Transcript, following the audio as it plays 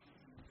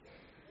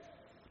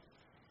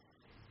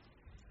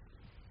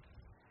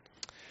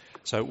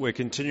So we're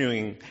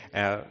continuing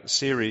our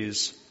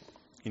series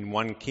in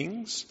 1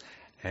 Kings,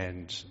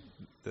 and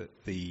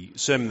the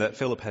sermon that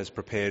Philip has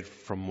prepared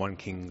from 1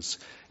 Kings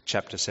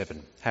chapter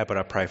 7. How about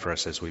I pray for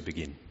us as we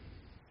begin?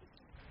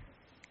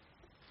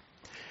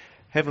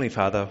 Heavenly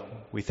Father,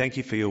 we thank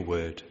you for your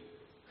word.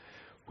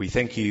 We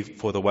thank you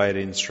for the way it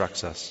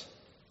instructs us.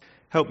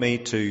 Help me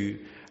to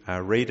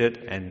read it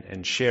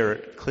and share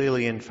it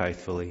clearly and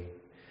faithfully,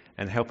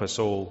 and help us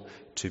all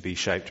to be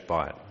shaped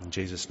by it. In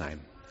Jesus' name,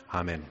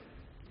 Amen.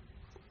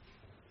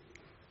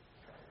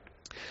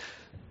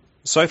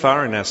 So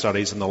far in our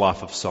studies in the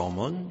life of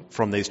Solomon,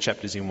 from these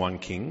chapters in 1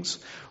 Kings,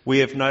 we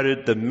have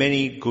noted the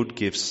many good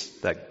gifts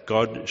that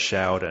God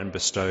showered and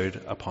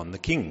bestowed upon the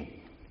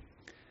king.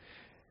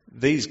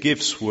 These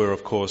gifts were,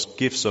 of course,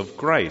 gifts of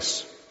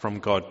grace from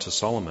God to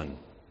Solomon.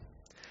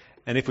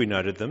 And if we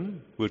noted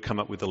them, we would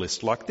come up with a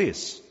list like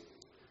this: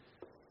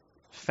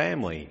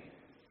 family,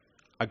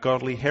 a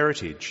godly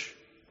heritage,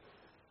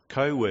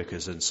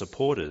 co-workers and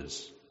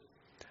supporters,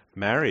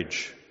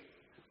 marriage,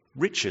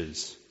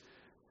 riches,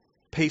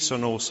 peace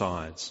on all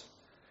sides,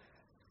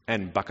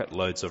 and bucket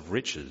loads of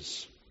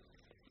riches.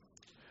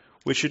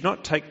 We should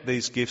not take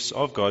these gifts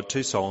of God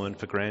to Solomon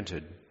for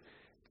granted.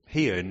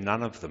 He earned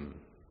none of them.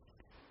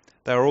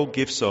 They are all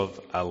gifts of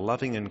a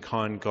loving and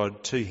kind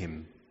God to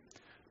him.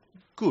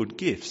 Good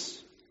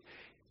gifts.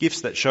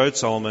 Gifts that showed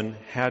Solomon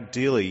how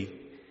dearly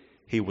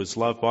he was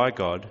loved by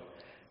God,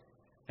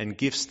 and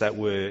gifts that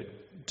were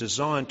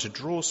designed to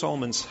draw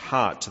Solomon's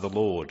heart to the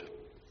Lord.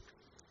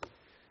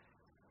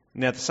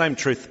 Now, the same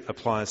truth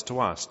applies to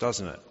us,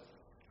 doesn't it?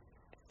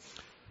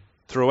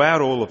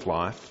 Throughout all of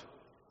life,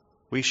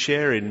 we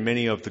share in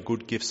many of the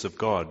good gifts of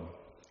God.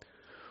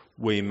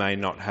 We may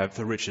not have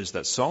the riches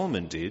that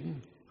Solomon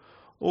did,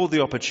 or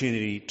the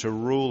opportunity to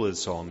rule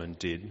as Solomon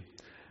did,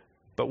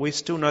 but we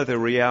still know the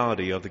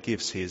reality of the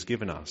gifts he has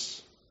given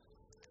us.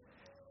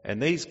 And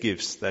these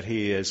gifts that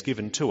he has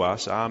given to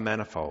us are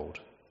manifold: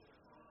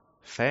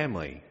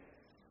 family,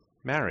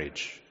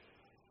 marriage,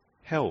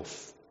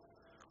 health,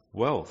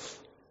 wealth,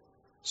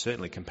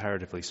 certainly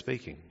comparatively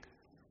speaking,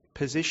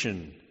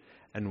 position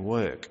and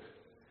work.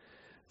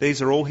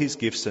 These are all his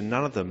gifts, and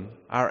none of them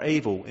are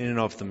evil in and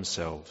of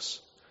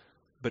themselves,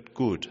 but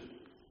good.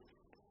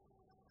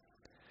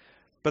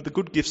 But the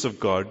good gifts of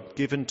God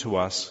given to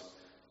us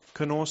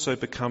can also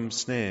become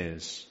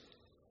snares.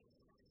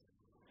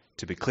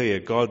 To be clear,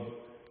 God,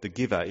 the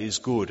giver, is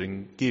good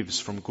and gives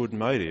from good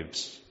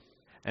motives,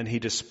 and he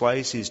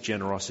displays his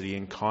generosity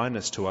and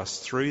kindness to us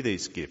through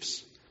these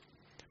gifts.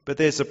 But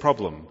there's a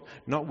problem,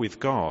 not with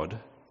God,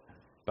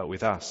 but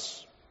with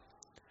us.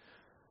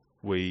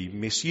 We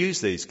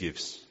misuse these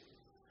gifts.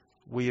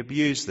 We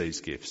abuse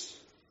these gifts.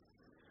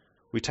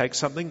 We take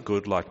something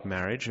good like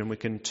marriage and we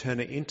can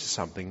turn it into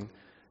something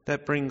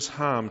that brings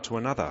harm to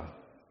another.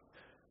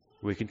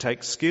 We can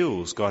take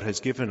skills God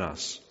has given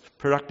us,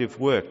 productive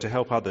work to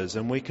help others,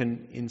 and we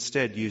can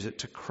instead use it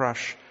to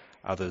crush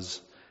others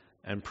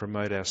and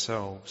promote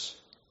ourselves.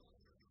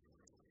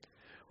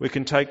 We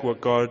can take what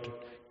God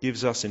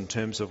gives us in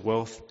terms of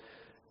wealth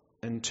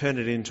and turn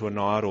it into an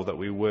idol that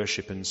we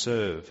worship and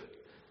serve,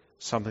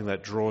 something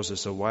that draws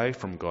us away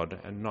from God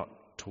and not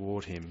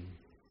toward him.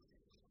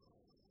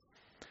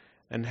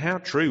 And how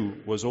true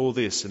was all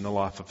this in the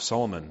life of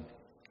Solomon?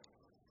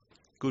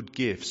 Good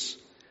gifts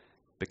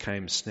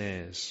became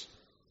snares.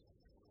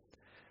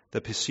 The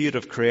pursuit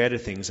of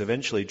created things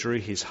eventually drew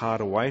his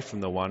heart away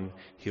from the one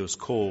he was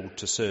called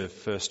to serve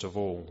first of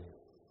all.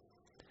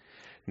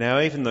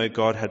 Now, even though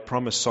God had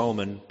promised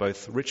Solomon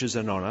both riches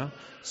and honour,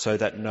 so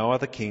that no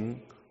other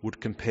king would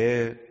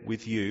compare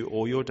with you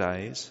all your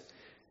days,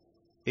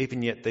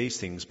 even yet these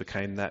things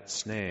became that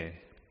snare.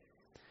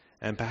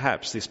 And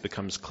perhaps this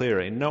becomes clearer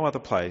in no other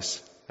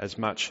place as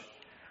much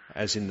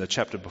as in the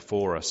chapter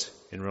before us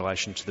in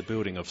relation to the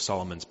building of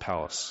Solomon's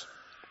palace.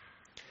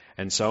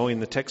 And so in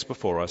the text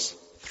before us,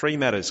 3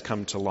 matters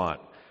come to light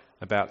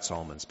about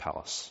Solomon's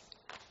palace.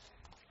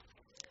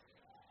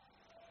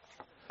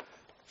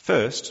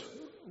 First,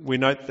 we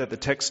note that the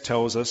text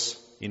tells us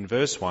in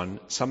verse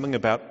 1 something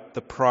about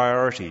the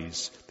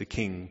priorities the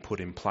king put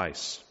in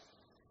place.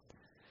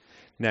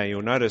 Now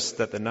you'll notice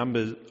that the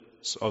numbers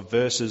of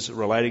verses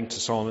relating to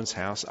Solomon's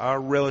house are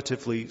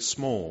relatively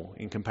small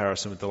in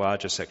comparison with the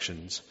larger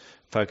sections,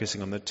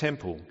 focusing on the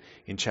temple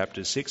in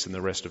chapter 6 and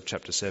the rest of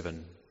chapter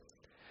 7.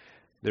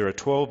 There are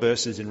 12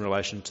 verses in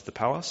relation to the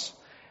palace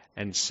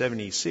and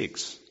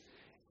 76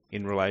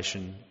 in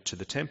relation to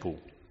the temple.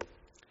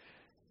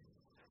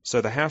 So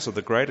the house of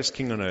the greatest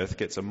king on earth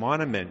gets a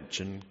minor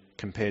mention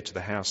compared to the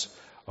house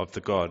of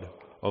the God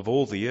of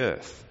all the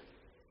earth.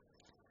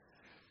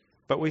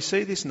 But we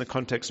see this in the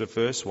context of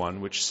verse 1,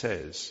 which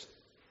says,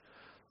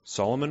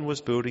 Solomon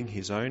was building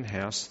his own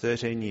house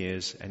 13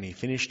 years, and he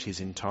finished his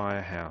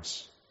entire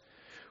house.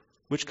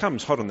 Which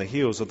comes hot on the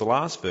heels of the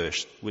last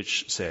verse,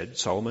 which said,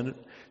 Solomon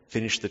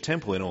finished the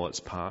temple in all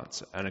its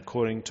parts, and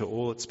according to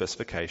all its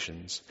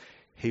specifications,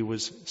 he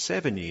was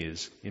 7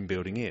 years in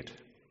building it.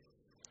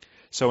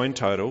 So in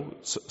total,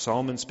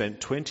 Solomon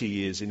spent 20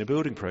 years in a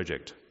building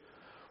project.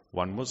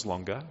 One was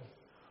longer,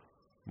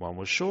 one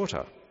was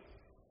shorter.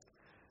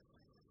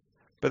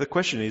 But the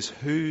question is,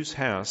 whose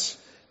house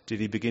did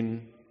he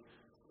begin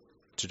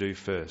to do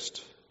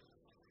first?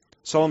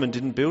 Solomon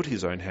didn't build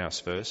his own house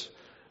first.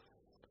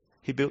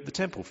 He built the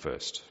temple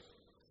first.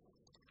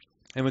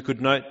 And we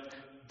could note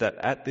that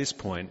at this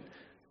point,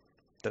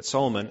 that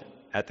Solomon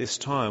at this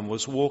time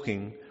was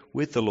walking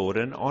with the Lord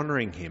and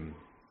honouring him.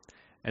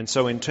 And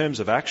so in terms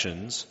of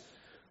actions,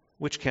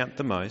 which count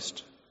the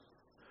most,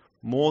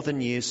 more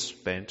than years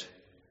spent,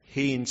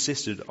 he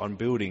insisted on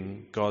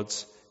building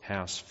God's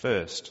house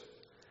first.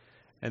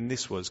 And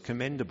this was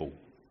commendable.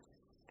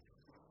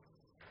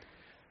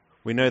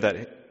 We know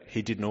that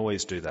he didn't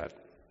always do that.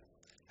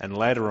 And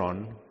later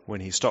on,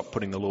 when he stopped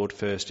putting the Lord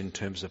first in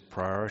terms of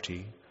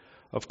priority,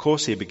 of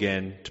course he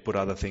began to put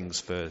other things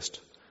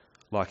first,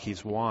 like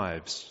his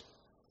wives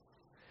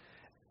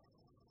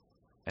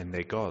and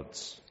their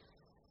gods.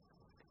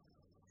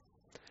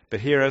 But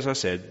here, as I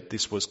said,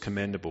 this was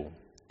commendable.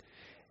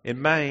 It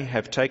may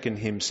have taken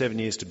him 7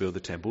 years to build the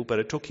temple, but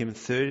it took him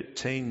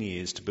 13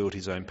 years to build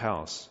his own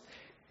palace.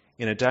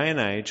 In a day and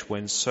age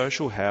when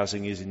social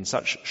housing is in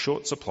such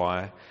short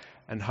supply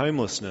and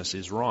homelessness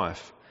is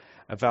rife,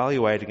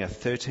 evaluating a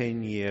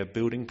 13-year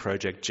building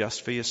project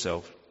just for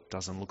yourself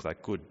doesn't look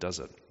that good, does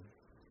it?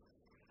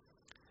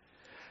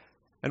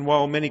 And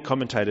while many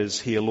commentators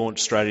here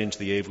launch straight into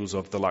the evils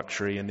of the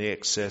luxury and the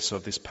excess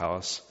of this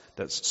palace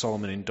that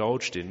Solomon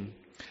indulged in,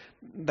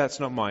 that's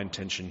not my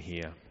intention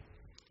here.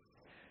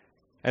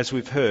 As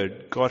we've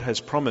heard, God has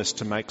promised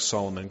to make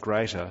Solomon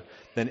greater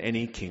than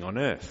any king on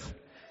earth.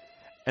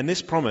 And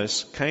this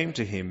promise came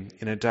to him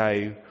in a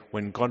day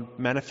when God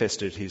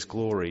manifested his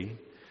glory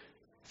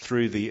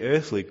through the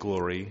earthly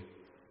glory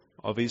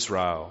of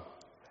Israel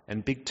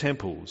and big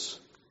temples,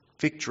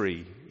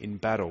 victory in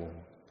battle,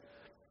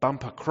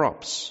 bumper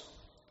crops,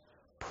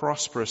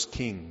 prosperous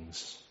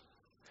kings,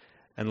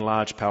 and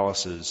large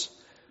palaces,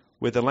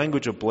 with the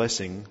language of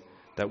blessing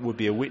that would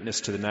be a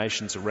witness to the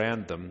nations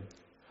around them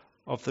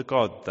of the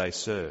God they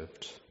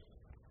served.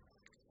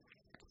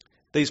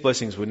 These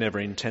blessings were never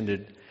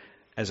intended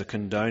as a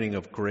condoning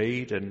of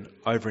greed and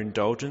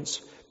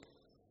overindulgence,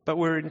 but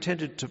were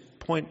intended to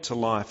point to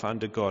life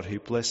under God who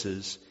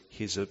blesses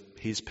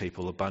his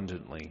people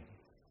abundantly.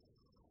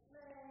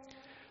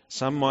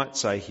 Some might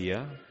say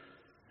here,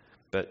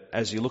 but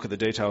as you look at the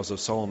details of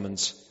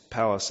Solomon's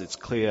palace, it's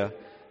clear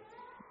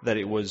that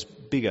it was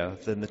bigger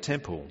than the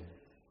temple.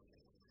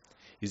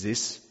 Is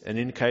this an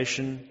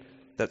indication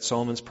that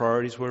Solomon's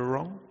priorities were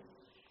wrong?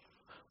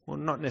 Well,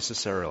 not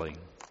necessarily.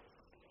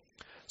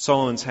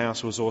 Solomon's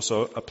house was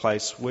also a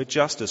place where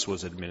justice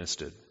was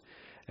administered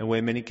and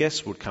where many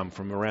guests would come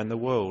from around the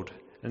world.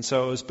 And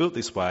so it was built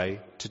this way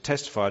to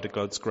testify to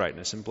God's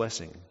greatness and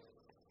blessing.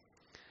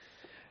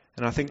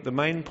 And I think the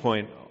main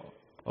point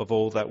of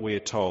all that we are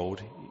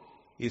told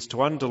is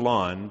to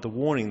underline the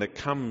warning that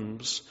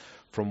comes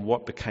from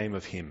what became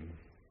of him.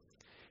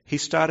 He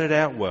started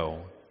out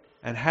well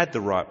and had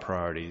the right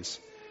priorities,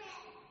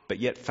 but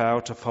yet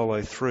failed to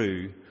follow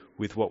through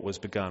with what was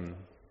begun.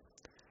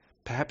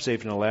 Perhaps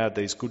even allowed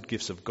these good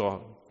gifts of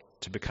God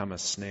to become a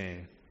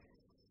snare.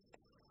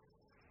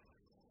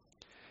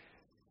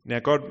 Now,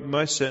 God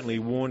most certainly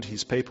warned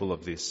his people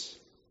of this.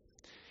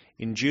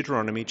 In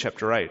Deuteronomy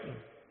chapter 8,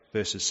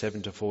 verses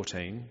 7 to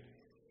 14,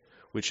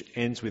 which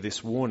ends with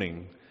this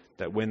warning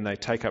that when they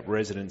take up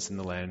residence in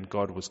the land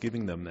God was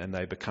giving them and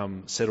they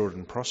become settled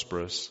and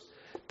prosperous,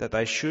 that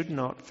they should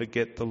not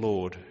forget the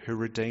Lord who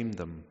redeemed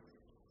them.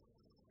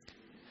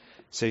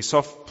 See,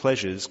 soft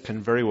pleasures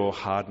can very well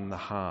harden the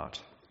heart.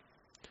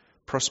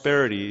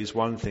 Prosperity is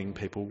one thing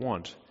people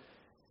want,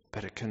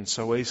 but it can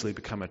so easily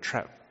become a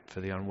trap for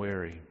the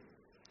unwary.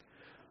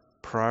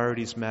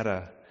 Priorities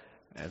matter,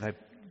 and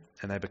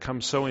they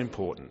become so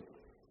important.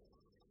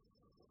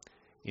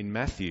 In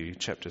Matthew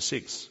chapter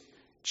 6,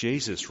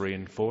 Jesus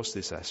reinforced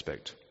this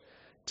aspect,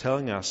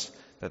 telling us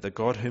that the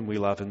God whom we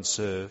love and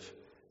serve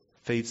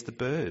feeds the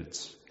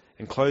birds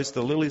and clothes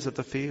the lilies of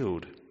the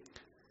field.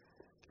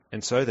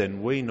 And so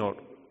then we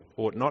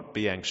ought not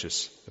be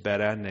anxious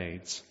about our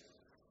needs,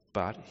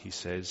 but, he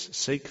says,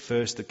 seek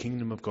first the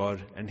kingdom of God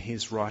and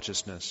his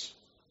righteousness,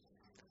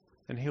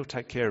 and he'll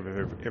take care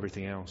of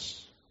everything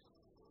else.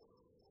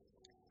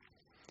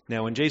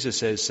 Now, when Jesus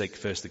says seek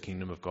first the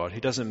kingdom of God, he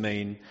doesn't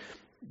mean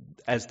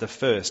as the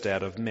first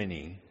out of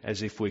many,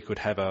 as if we could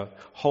have a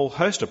whole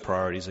host of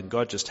priorities and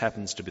God just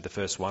happens to be the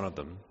first one of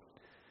them.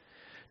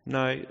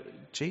 No,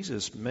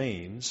 Jesus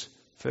means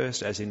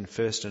first as in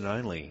first and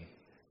only,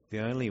 the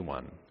only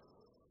one.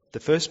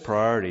 The first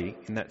priority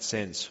in that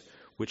sense,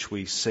 which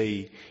we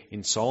see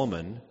in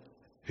Solomon,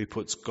 who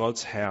puts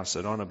God's house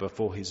and honour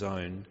before his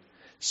own,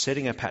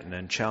 setting a pattern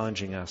and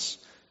challenging us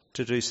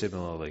to do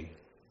similarly.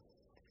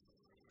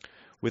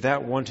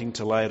 Without wanting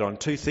to lay it on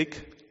too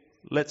thick,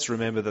 let's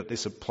remember that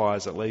this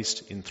applies at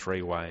least in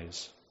 3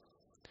 ways.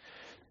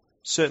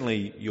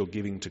 Certainly your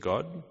giving to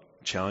God,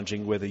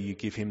 challenging whether you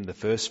give him the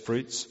first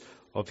fruits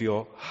of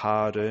your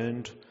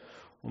hard-earned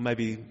or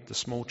maybe the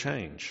small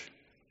change.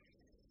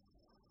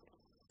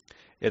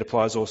 It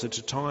applies also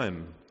to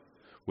time,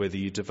 whether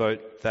you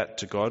devote that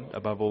to God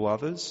above all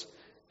others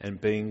and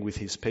being with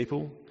his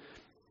people,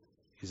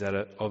 is that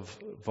of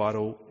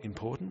vital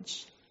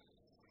importance?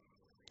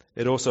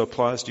 It also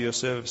applies to your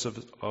service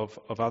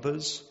of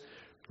others,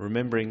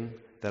 remembering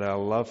that our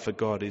love for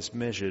God is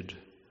measured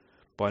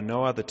by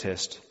no other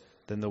test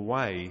than the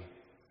way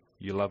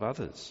you love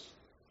others.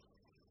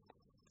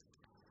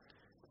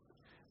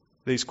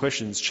 These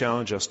questions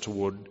challenge us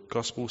toward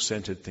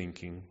gospel-centred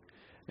thinking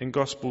and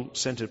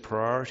gospel-centred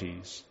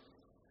priorities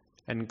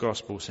and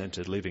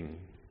gospel-centred living.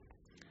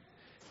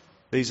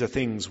 These are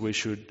things we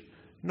should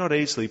not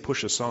easily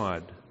push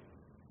aside,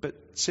 but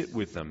sit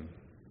with them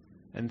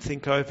and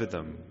think over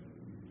them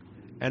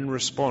and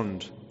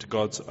respond to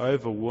God's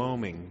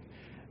overwhelming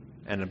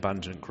and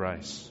abundant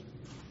grace.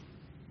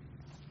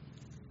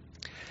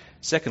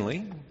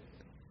 Secondly,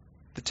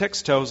 the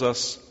text tells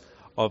us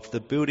of the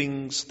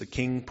buildings the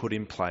king put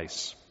in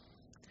place.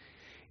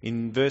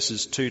 In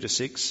verses 2 to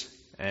 6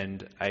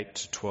 and 8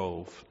 to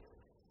 12,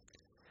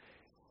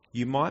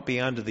 you might be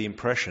under the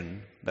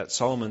impression that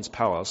Solomon's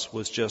palace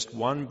was just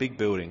one big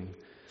building,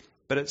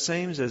 but it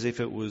seems as if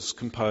it was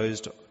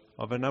composed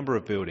of a number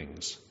of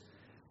buildings.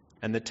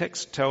 And the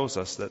text tells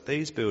us that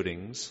these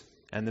buildings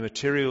and the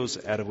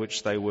materials out of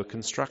which they were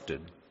constructed.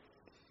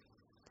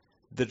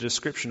 The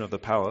description of the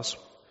palace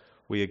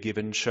we are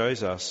given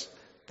shows us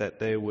that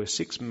there were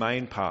 6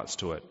 main parts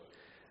to it,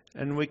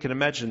 and we can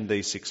imagine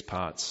these 6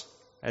 parts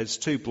as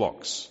 2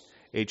 blocks,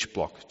 each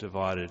block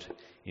divided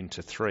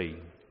into 3.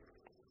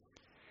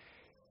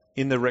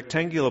 In the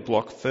rectangular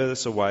block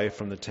furthest away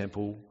from the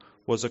temple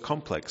was a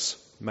complex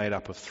made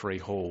up of 3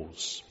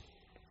 halls.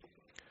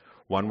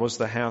 One was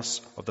the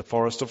house of the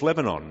forest of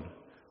Lebanon,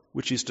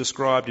 which is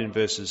described in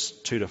verses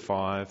 2 to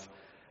 5,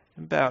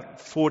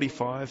 about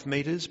 45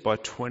 metres by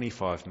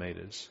 25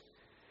 metres.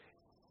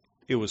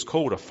 It was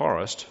called a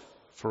forest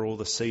for all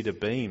the cedar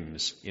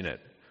beams in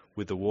it,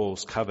 with the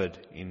walls covered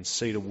in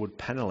cedar wood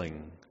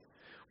panelling,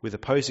 with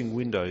opposing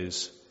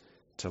windows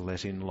to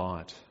let in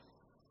light.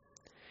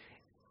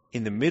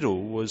 In the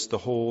middle was the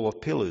hall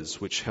of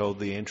pillars, which held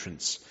the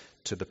entrance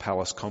to the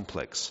palace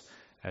complex,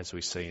 as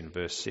we see in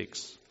verse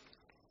 6.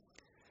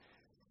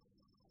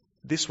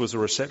 This was a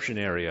reception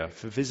area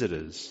for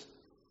visitors.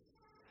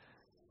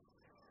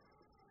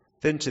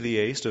 Then to the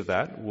east of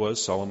that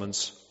was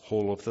Solomon's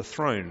hall of the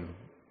throne,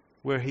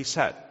 where he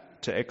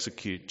sat to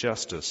execute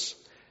justice,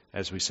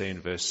 as we see in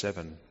verse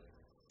 7.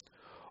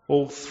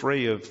 All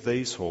 3 of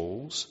these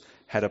halls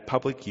had a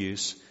public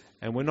use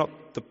and were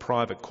not the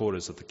private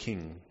quarters of the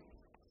king.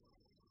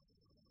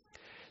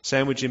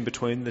 Sandwiched in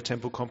between the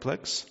temple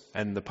complex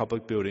and the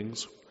public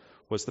buildings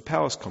was the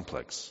palace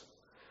complex.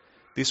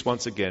 This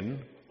once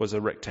again was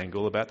a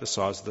rectangle about the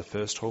size of the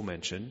first hall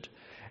mentioned,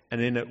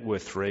 and in it were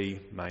 3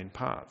 main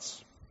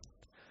parts.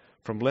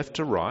 From left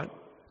to right,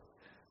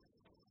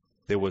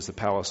 there was the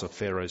palace of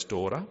Pharaoh's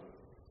daughter,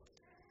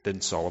 then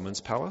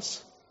Solomon's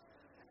palace,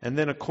 and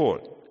then a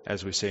court,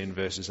 as we see in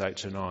verses 8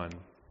 to 9.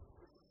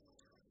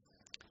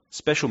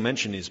 Special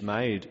mention is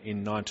made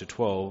in 9 to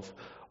 12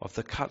 of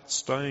the cut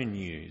stone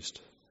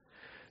used.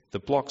 The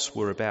blocks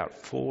were about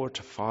 4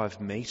 to 5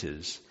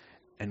 metres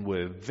and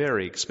were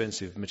very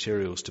expensive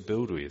materials to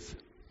build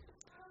with.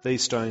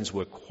 These stones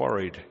were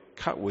quarried,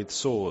 cut with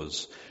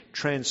saws,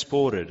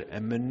 transported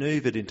and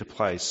manoeuvred into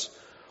place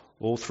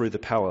all through the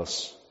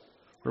palace,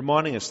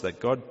 reminding us that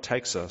God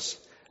takes us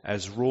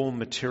as raw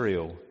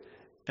material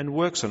and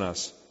works on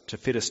us to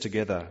fit us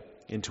together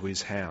into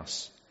his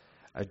house,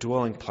 a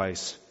dwelling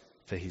place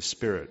for his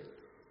Spirit,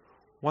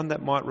 one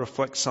that might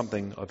reflect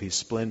something of his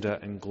splendour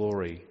and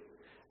glory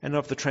and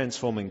of the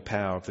transforming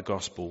power of the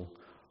gospel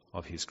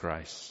of his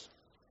grace.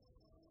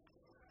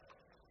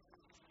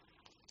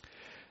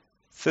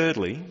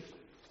 Thirdly,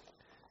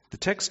 the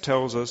text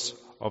tells us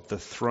of the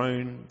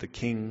throne the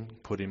king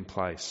put in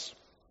place.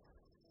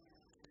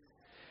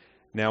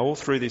 Now, all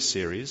through this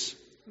series,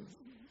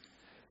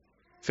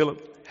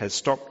 Philip has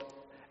stopped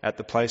at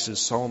the places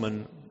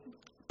Solomon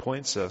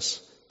points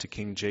us to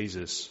King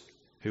Jesus,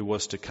 who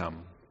was to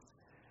come.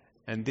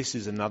 And this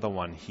is another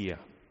one here.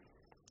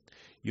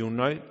 You'll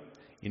note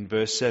in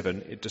verse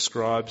 7, it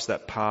describes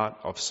that part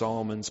of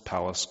Solomon's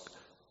palace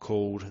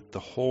called the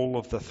Hall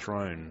of the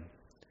Throne,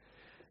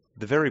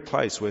 the very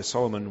place where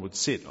Solomon would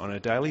sit on a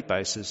daily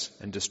basis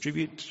and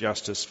distribute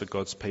justice for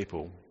God's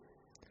people.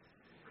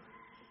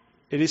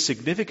 It is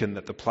significant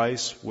that the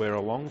place where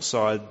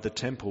alongside the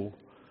temple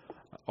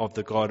of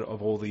the God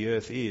of all the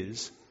earth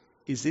is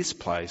this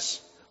place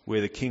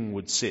where the king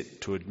would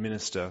sit to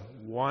administer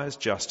wise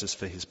justice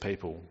for his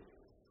people.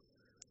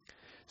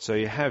 So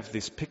you have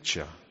this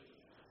picture,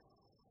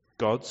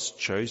 God's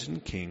chosen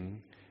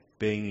king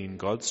being in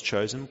God's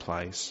chosen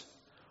place,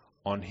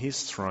 on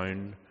his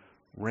throne,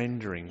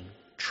 rendering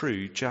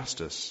true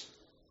justice.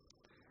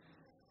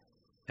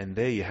 And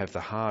there you have the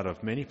heart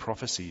of many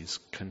prophecies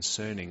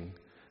concerning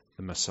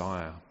the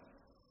Messiah.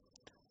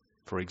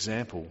 For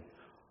example,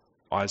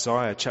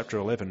 Isaiah chapter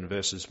 11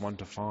 verses 1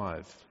 to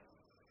 5.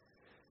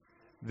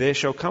 There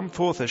shall come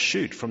forth a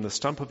shoot from the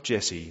stump of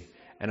Jesse,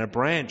 and a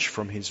branch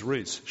from his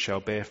roots shall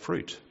bear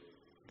fruit.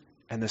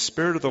 And the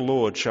Spirit of the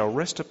Lord shall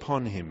rest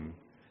upon him,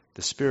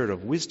 the Spirit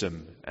of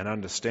wisdom and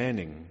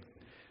understanding,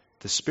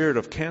 the Spirit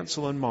of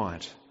counsel and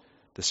might,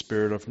 the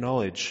Spirit of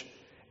knowledge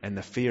and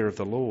the fear of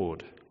the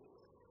Lord.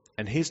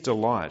 And his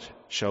delight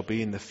shall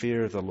be in the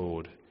fear of the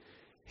Lord.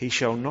 He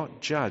shall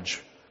not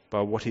judge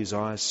by what his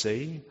eyes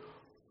see,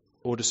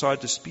 or decide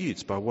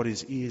disputes by what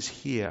his ears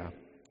hear.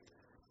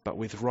 But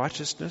with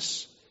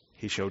righteousness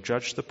he shall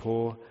judge the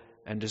poor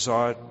and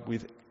decide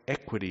with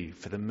equity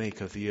for the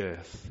meek of the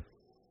earth.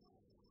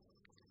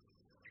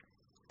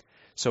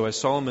 So as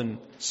Solomon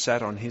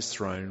sat on his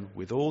throne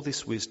with all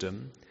this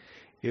wisdom,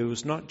 it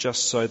was not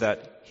just so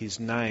that his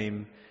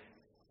name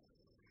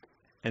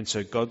and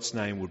so God's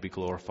name would be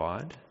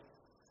glorified,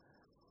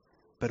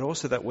 but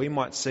also that we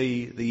might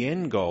see the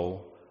end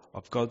goal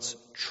of God's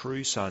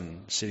true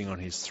Son sitting on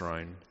his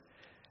throne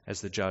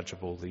as the judge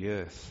of all the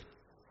earth.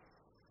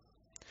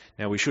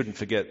 Now we shouldn't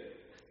forget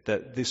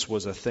that this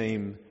was a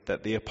theme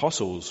that the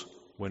apostles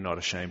were not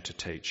ashamed to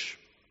teach.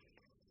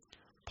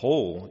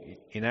 Paul,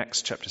 in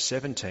Acts chapter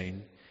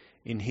 17,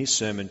 in his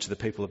sermon to the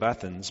people of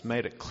Athens,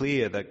 made it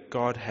clear that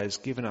God has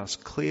given us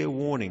clear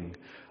warning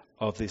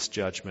of this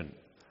judgment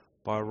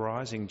by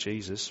rising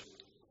Jesus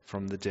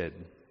from the dead.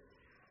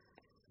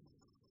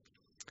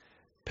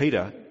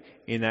 Peter,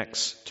 in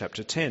Acts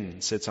chapter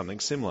 10, said something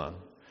similar,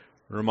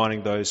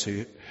 reminding those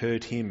who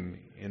heard him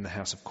in the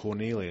house of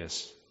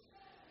Cornelius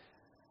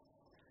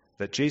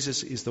that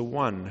Jesus is the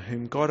one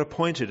whom God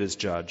appointed as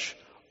judge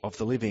of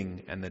the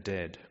living and the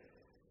dead.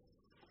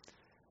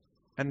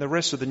 And the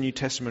rest of the New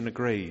Testament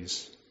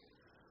agrees.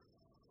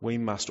 We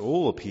must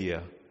all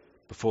appear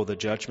before the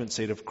judgment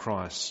seat of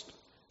Christ,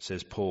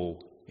 says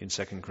Paul in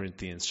 2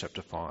 Corinthians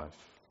chapter 5.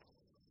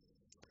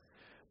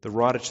 The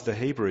writer to the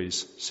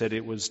Hebrews said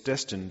it was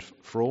destined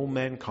for all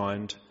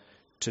mankind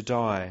to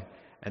die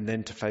and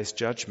then to face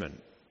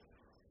judgment.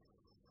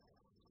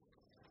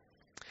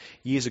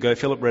 Years ago,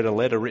 Philip read a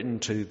letter written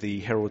to the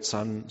Herald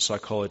Sun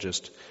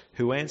psychologist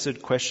who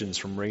answered questions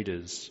from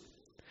readers.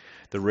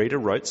 The reader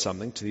wrote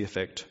something to the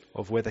effect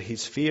of whether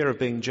his fear of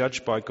being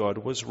judged by God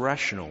was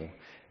rational,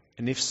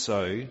 and if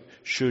so,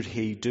 should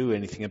he do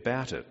anything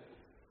about it?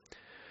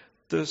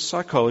 The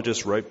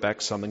psychologist wrote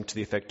back something to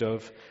the effect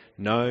of,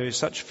 no,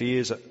 such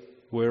fears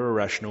were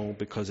irrational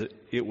because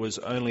it was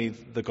only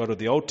the God of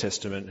the Old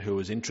Testament who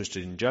was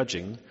interested in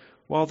judging,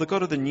 while the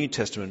God of the New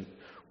Testament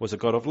was a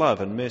God of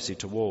love and mercy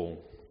to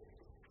all.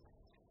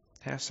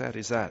 How sad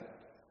is that?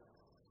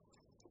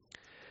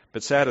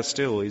 But sadder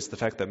still is the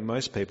fact that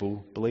most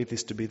people believe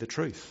this to be the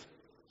truth.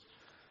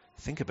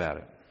 Think about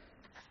it.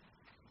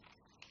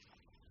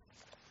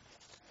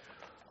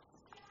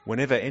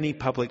 Whenever any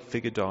public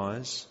figure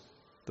dies,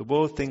 the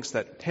world thinks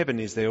that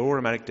heaven is their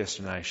automatic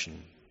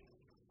destination.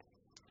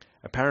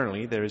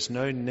 Apparently, there is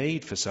no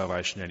need for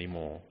salvation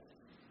anymore.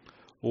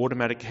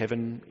 Automatic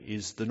heaven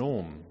is the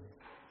norm.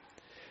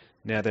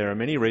 Now, there are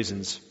many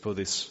reasons for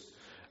this,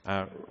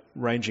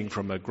 ranging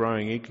from a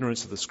growing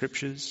ignorance of the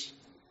Scriptures,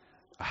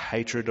 a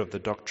hatred of the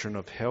doctrine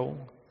of hell,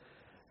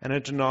 and a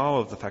denial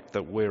of the fact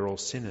that we're all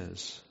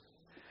sinners.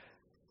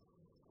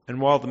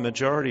 And while the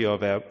majority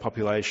of our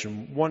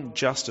population want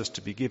justice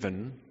to be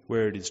given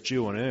where it is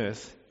due on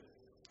earth,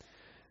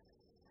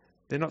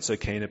 they're not so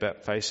keen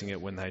about facing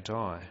it when they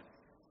die.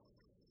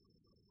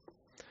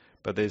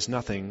 But there's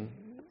nothing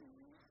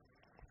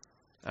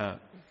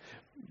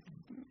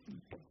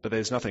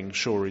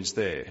sure is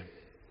there.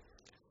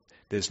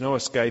 There's no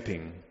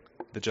escaping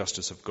the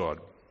justice of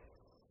God.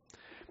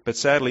 But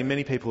sadly,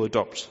 many people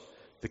adopt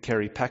the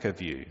Kerry Packer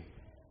view.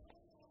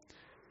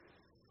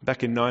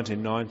 Back in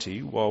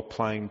 1990, while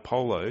playing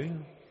polo,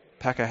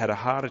 Packer had a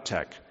heart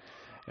attack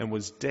and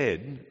was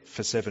dead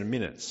for 7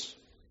 minutes.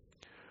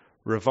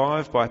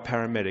 Revived by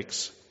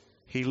paramedics,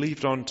 he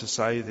lived on to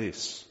say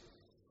this: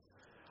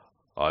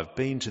 I've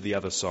been to the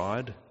other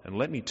side, and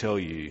let me tell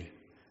you,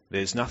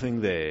 there's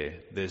nothing there.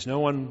 There's no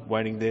one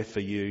waiting there for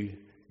you.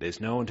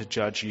 There's no one to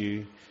judge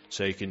you,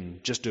 so you can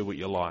just do what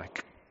you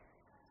like.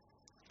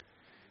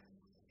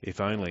 If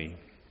only.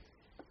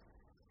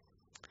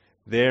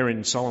 There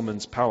in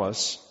Solomon's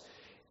palace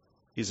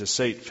is a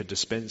seat for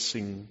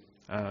dispensing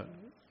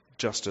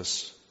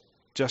justice.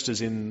 Just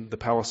as in the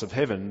palace of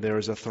heaven, there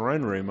is a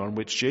throne room on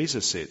which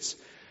Jesus sits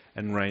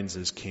and reigns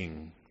as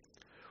king.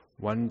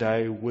 One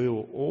day we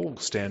will all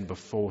stand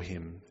before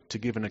him to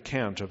give an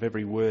account of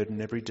every word and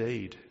every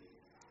deed.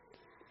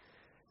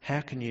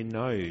 How can you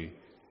know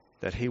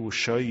that he will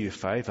show you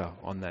favour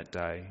on that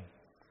day?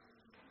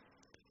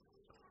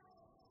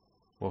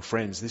 Well,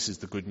 friends, this is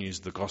the good news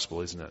of the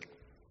gospel, isn't it?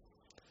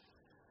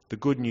 The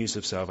good news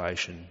of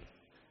salvation.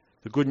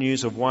 The good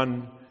news of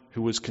one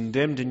who was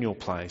condemned in your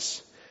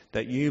place,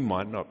 that you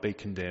might not be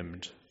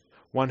condemned.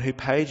 One who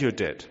paid your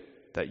debt,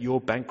 that your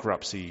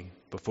bankruptcy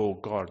before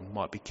God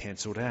might be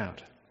cancelled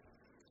out.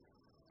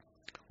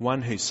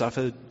 One who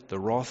suffered the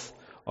wrath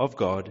of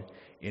God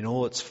in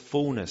all its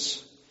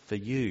fullness for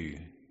you,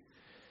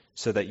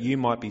 so that you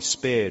might be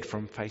spared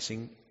from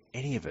facing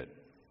any of it.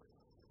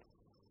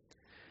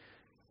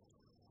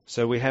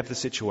 So we have the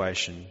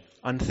situation,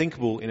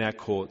 unthinkable in our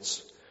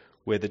courts,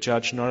 where the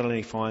judge not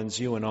only finds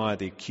you and I,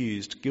 the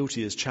accused,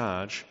 guilty as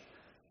charged,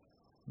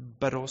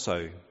 but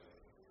also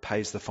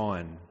pays the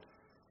fine,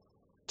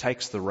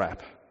 takes the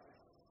rap,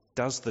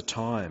 does the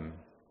time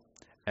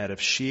out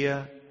of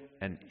sheer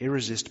and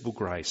irresistible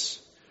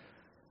grace,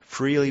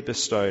 freely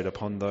bestowed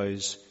upon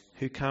those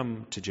who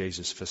come to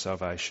Jesus for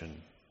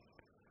salvation,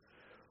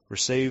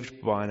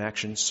 received by an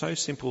action so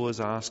simple as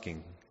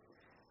asking,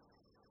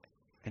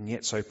 and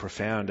yet so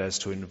profound as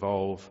to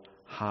involve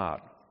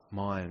heart,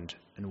 mind,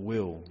 and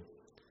will,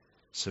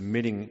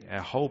 submitting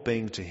our whole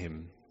being to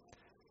Him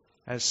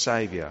as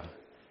Saviour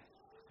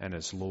and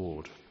as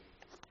Lord.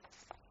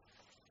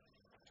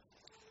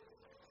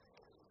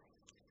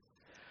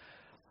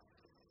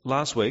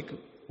 Last week,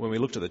 when we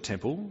looked at the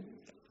temple,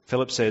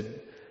 Philip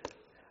said,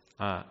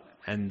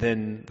 and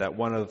then that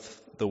one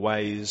of the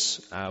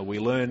ways we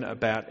learn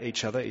about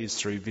each other is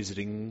through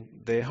visiting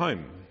their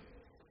home.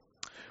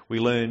 We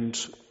learned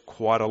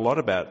quite a lot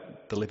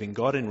about the living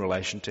God in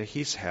relation to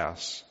His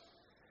house.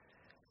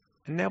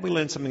 And now we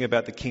learn something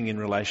about the king in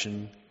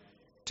relation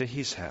to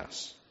his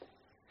house.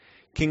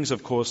 Kings,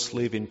 of course,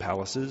 live in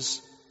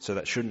palaces, so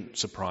that shouldn't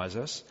surprise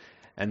us.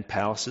 And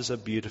palaces are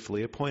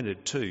beautifully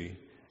appointed too,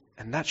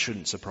 and that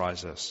shouldn't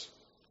surprise us.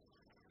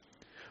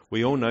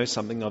 We all know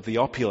something of the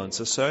opulence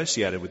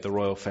associated with the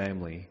royal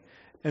family,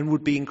 and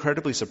would be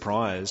incredibly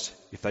surprised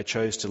if they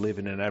chose to live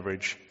in an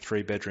average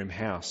 3-bedroom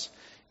house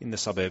in the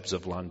suburbs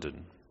of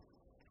London.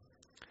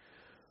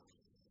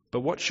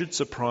 But what should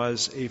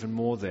surprise even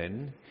more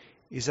then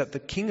is that the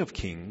King of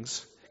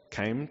Kings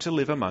came to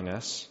live among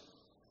us.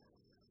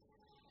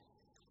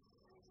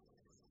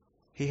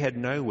 He had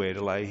nowhere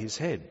to lay his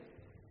head.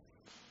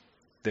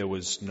 There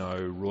was no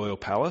royal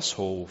palace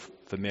hall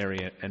for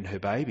Mary and her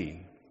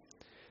baby.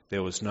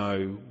 There was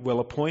no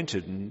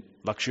well-appointed and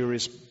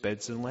luxurious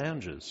beds and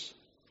lounges.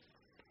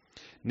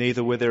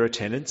 Neither were there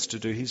attendants to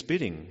do his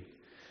bidding.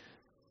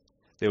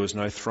 There was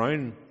no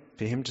throne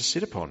for him to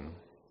sit upon.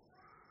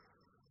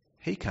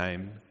 He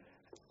came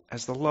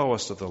as the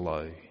lowest of the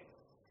low.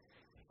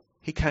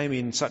 He came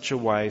in such a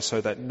way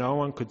so that no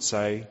one could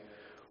say,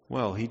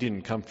 well, he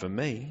didn't come for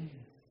me.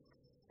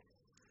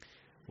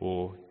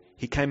 Or,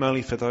 he came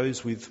only for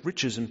those with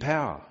riches and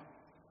power.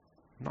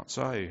 Not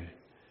so.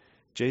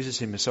 Jesus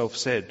himself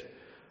said,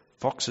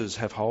 foxes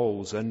have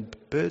holes and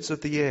birds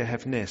of the air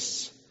have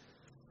nests,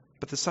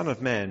 but the Son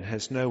of Man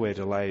has nowhere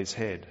to lay his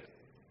head.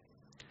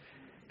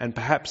 And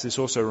perhaps this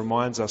also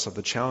reminds us of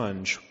the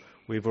challenge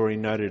we've already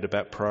noted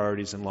about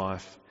priorities in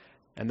life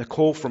and the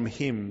call from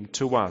him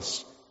to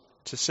us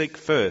to seek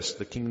first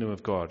the kingdom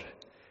of God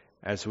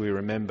as we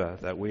remember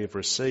that we have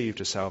received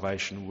a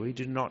salvation we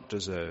did not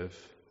deserve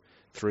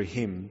through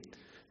him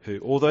who,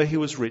 although he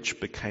was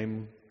rich,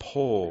 became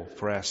poor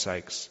for our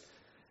sakes,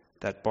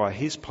 that by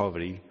his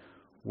poverty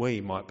we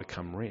might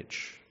become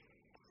rich.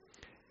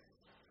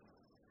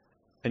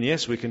 And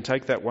yes, we can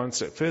take that one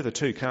step further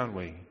too, can't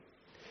we?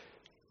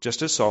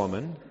 Just as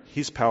Solomon,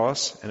 his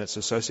palace and its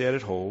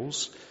associated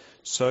halls,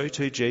 so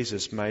too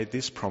Jesus made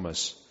this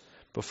promise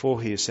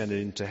before he ascended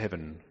into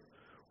heaven.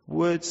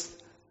 Words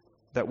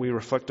that we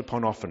reflect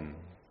upon often.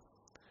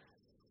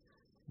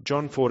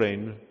 John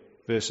 14,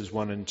 verses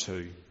 1 and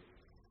 2.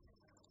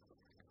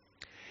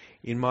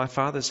 In my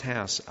Father's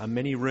house are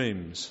many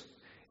rooms.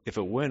 If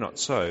it were not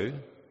so,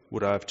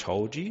 would I have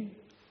told you?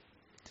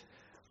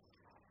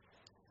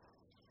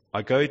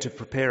 I go to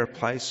prepare a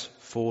place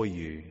for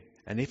you.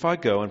 And if I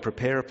go and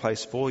prepare a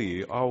place for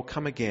you, I will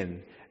come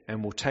again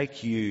and will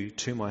take you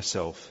to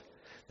myself,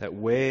 that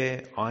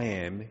where I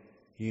am,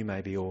 you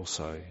may be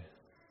also.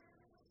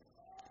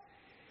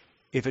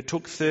 If it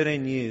took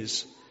 13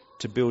 years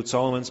to build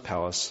Solomon's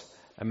palace,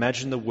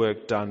 imagine the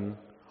work done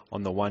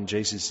on the one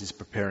Jesus is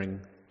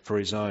preparing for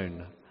his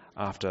own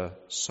after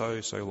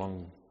so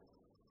long.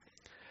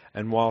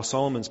 And while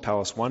Solomon's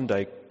palace one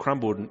day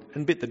crumbled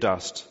and bit the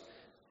dust,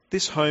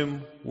 this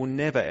home will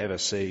never ever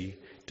see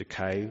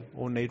decay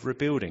or need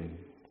rebuilding.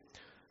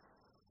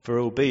 For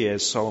it will be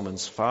as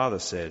Solomon's father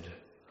said,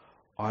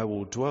 I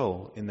will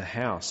dwell in the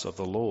house of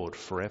the Lord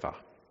forever.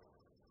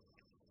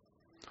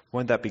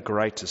 Won't that be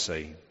great to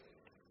see?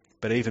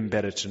 But even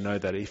better to know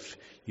that if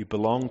you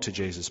belong to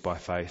Jesus by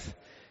faith,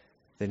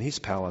 then his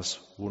palace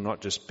will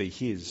not just be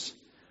his,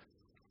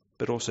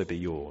 but also be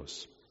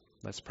yours.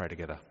 Let's pray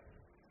together.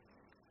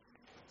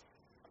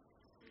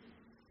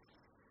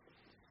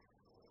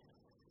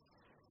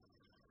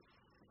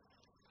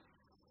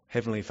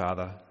 Heavenly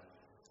Father,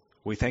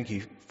 we thank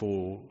you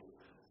for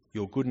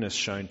your goodness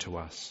shown to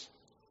us.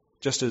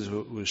 Just as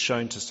it was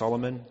shown to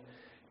Solomon,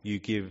 you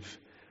give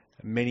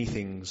many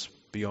things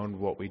beyond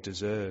what we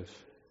deserve.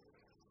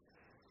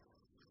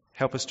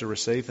 Help us to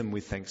receive them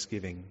with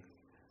thanksgiving,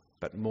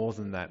 but more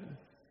than that,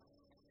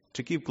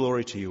 to give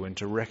glory to you and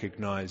to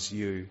recognise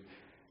you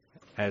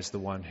as the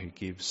one who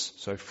gives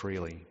so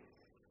freely.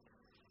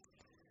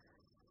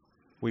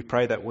 We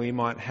pray that we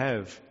might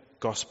have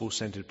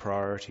gospel-centred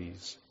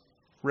priorities,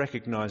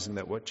 recognising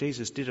that what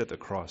Jesus did at the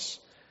cross,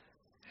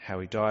 how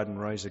he died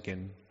and rose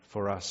again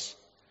for us,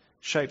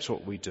 shapes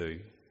what we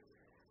do.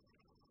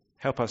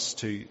 Help us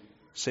to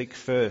seek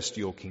first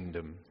your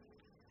kingdom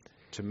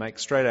to make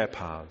straight our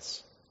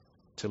paths,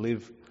 to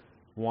live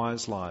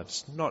wise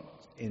lives, not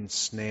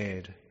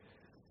ensnared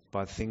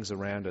by things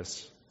around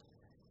us,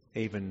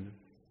 even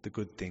the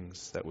good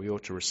things that we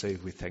ought to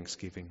receive with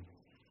thanksgiving.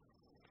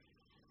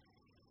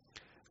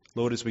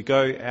 Lord, as we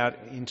go out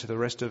into the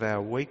rest of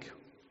our week,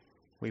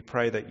 we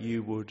pray that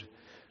you would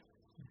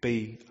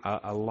be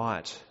a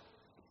light,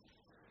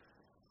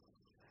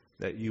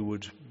 that you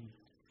would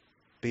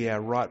be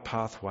our right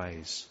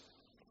pathways,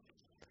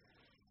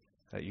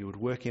 that you would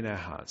work in our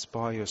hearts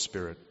by your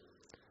Spirit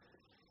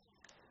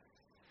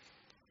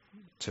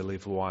to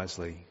live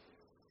wisely.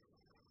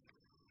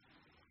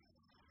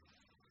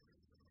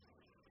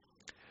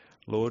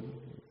 Lord,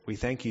 we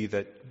thank you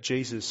that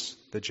Jesus,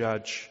 the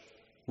judge,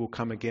 will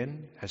come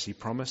again as he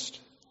promised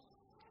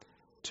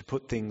to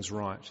put things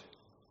right.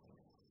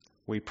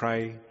 We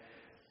pray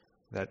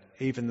that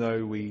even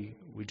though we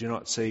do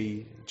not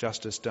see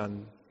justice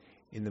done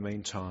in the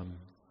meantime,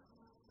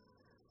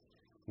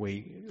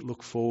 we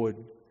look forward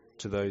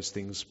to those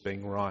things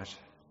being right.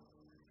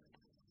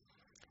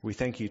 We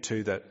thank you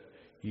too that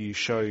you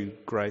show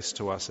grace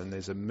to us, and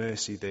there's a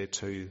mercy there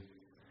too,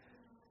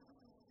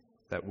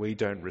 that we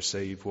don't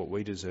receive what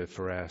we deserve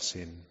for our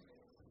sin,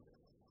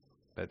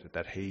 but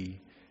that he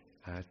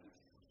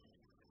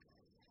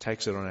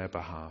takes it on our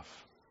behalf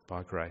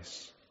by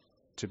grace,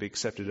 to be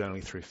accepted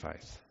only through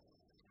faith.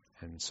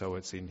 And so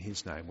it's in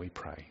his name we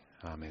pray.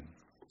 Amen.